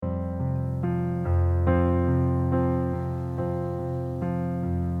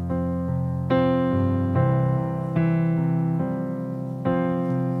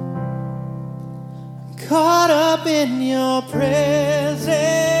up in your presence,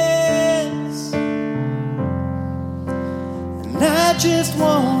 and I just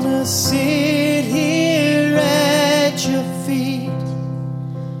want to sit here at your feet.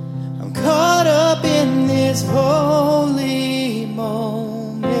 I'm caught up in this holy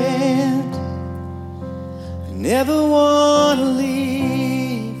moment. I never want to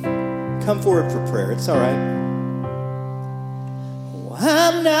leave. Come forward for prayer. It's all right.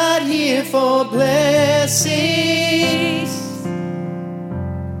 I'm not here for blessings.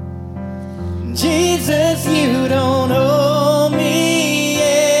 Jesus, you don't owe me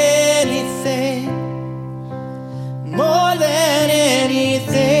anything more than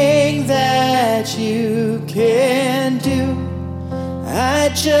anything that you can do.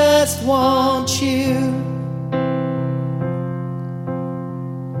 I just want you.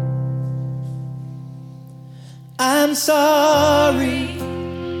 I'm sorry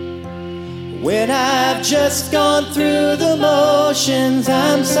when I've just gone through the motions.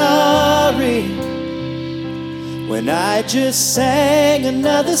 I'm sorry when I just sang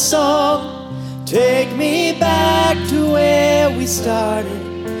another song. Take me back to where we started.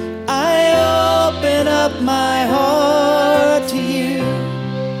 I open up my heart to you.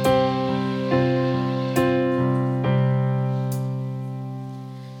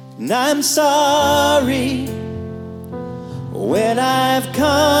 And I'm sorry when I've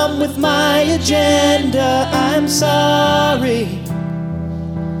come with my agenda. I'm sorry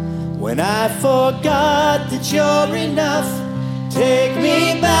when I forgot that you're enough. Take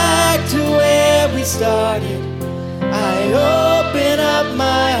me back to where we started. I open up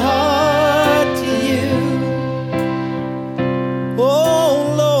my heart to you.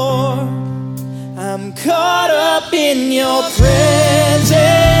 Oh Lord, I'm caught up in your presence.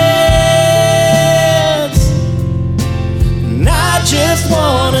 I just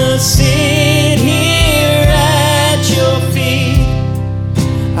want to sit here at your feet.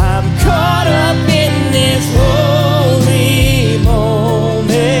 I'm caught up in this holy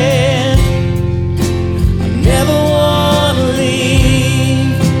moment. I never want to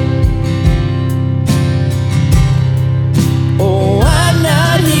leave. Oh, I'm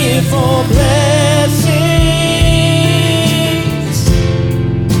not here for blessings.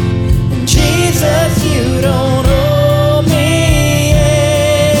 And Jesus, you don't owe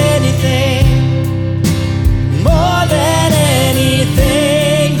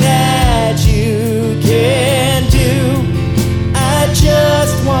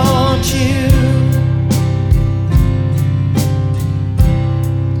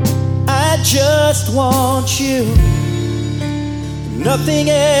want you, nothing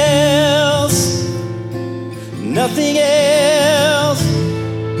else, nothing else,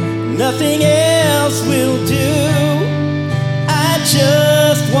 nothing else will do. I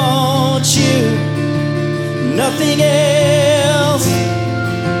just want you, nothing else,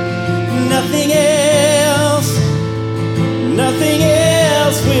 nothing else, nothing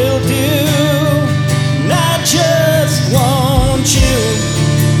else will do. I just want you,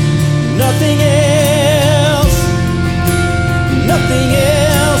 nothing else, nothing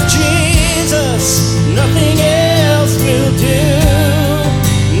else, Jesus, nothing else will do.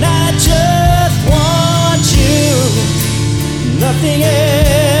 And I just want you, nothing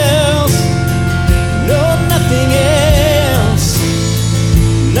else, no, nothing else,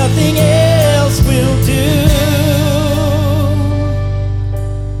 nothing else will do.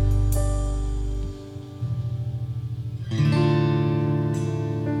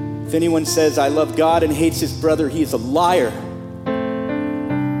 If anyone says, I love God and hates his brother, he is a liar.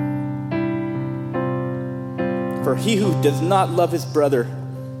 For he who does not love his brother,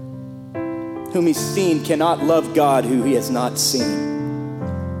 whom he's seen, cannot love God who he has not seen.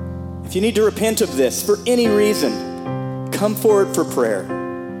 If you need to repent of this for any reason, come forward for prayer.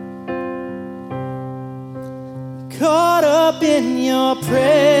 Caught up in your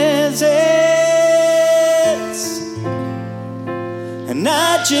presence, and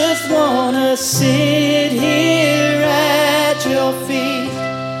I just want to sit here at your feet.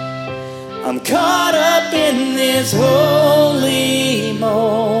 I'm caught up in this holy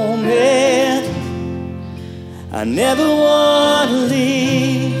moment. I never want to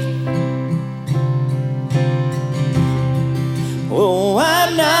leave. Oh,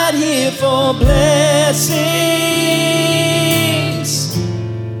 I'm not here for blessings.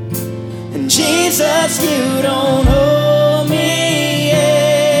 And Jesus, you don't owe me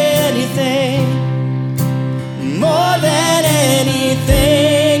anything more than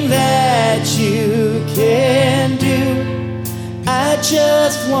anything that you can do. I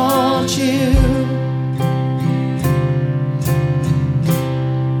just want you.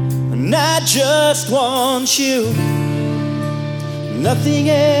 And I just want you. Nothing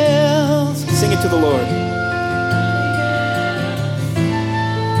else. Sing it to the Lord.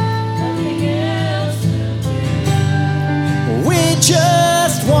 We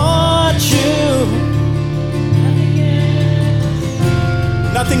just want you.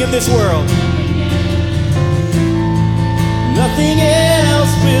 Nothing of this world. Nothing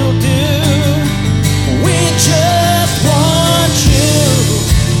else will do. We just want you.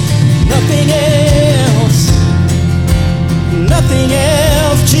 Nothing else. Nothing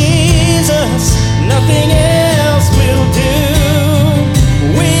else, Jesus. Nothing else will do.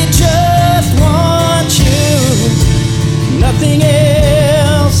 We just want you. Nothing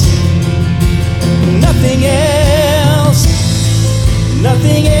else. Nothing else.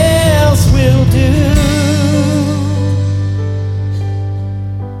 Nothing else will do.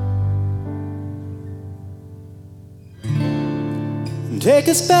 Take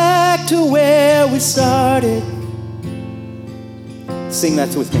us back to where we started. Sing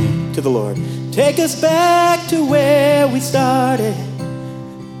that with me to the Lord. Take us back to where we started.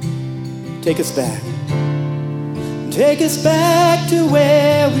 Take us back. Take us back to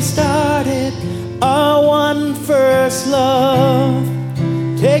where we started. Our one first love.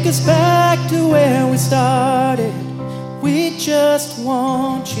 Take us back to where we started. We just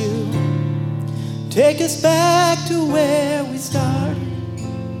want you. Take us back to where we started.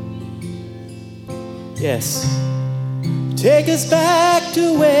 Yes. Take us back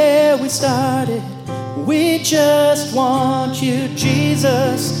to where we started. We just want you,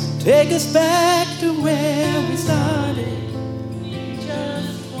 Jesus. Take us back to where we started. We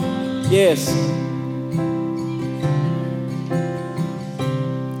just want you. Yes.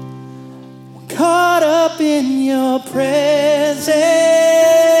 We're caught up in your presence.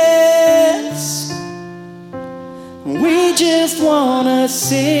 We just want to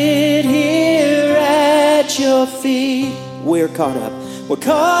sit here at your feet. We're caught up. We're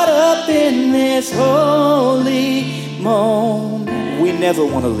caught up in this holy moment. We never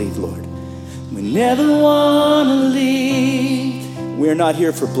want to leave, Lord. We never want to leave. We're not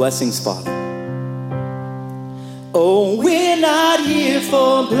here for blessings, Father. Oh, we're not here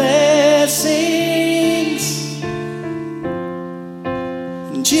for blessings.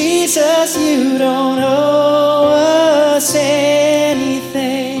 Jesus, you don't owe us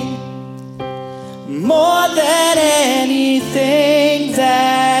anything more than anything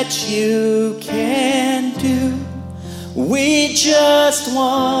that you can do. We just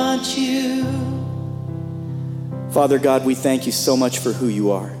want you. Father God, we thank you so much for who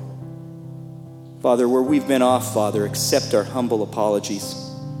you are. Father, where we've been off, Father, accept our humble apologies.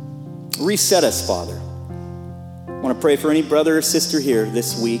 Reset us, Father. I want to pray for any brother or sister here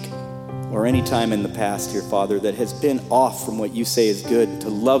this week or any time in the past here, Father, that has been off from what you say is good, to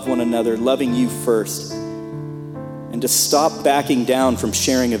love one another, loving you first, and to stop backing down from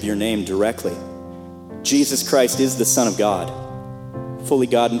sharing of your name directly. Jesus Christ is the Son of God, fully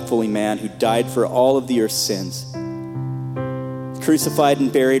God and fully man, who died for all of the earth's sins, crucified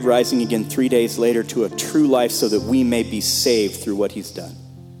and buried, rising again 3 days later to a true life so that we may be saved through what he's done.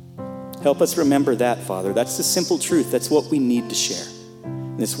 Help us remember that, Father. That's the simple truth. That's what we need to share.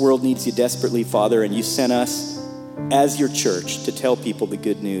 This world needs you desperately, Father, and you sent us as your church to tell people the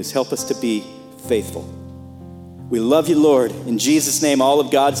good news. Help us to be faithful. We love you, Lord. In Jesus' name, all of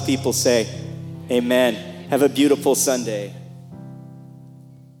God's people say, amen. Have a beautiful Sunday.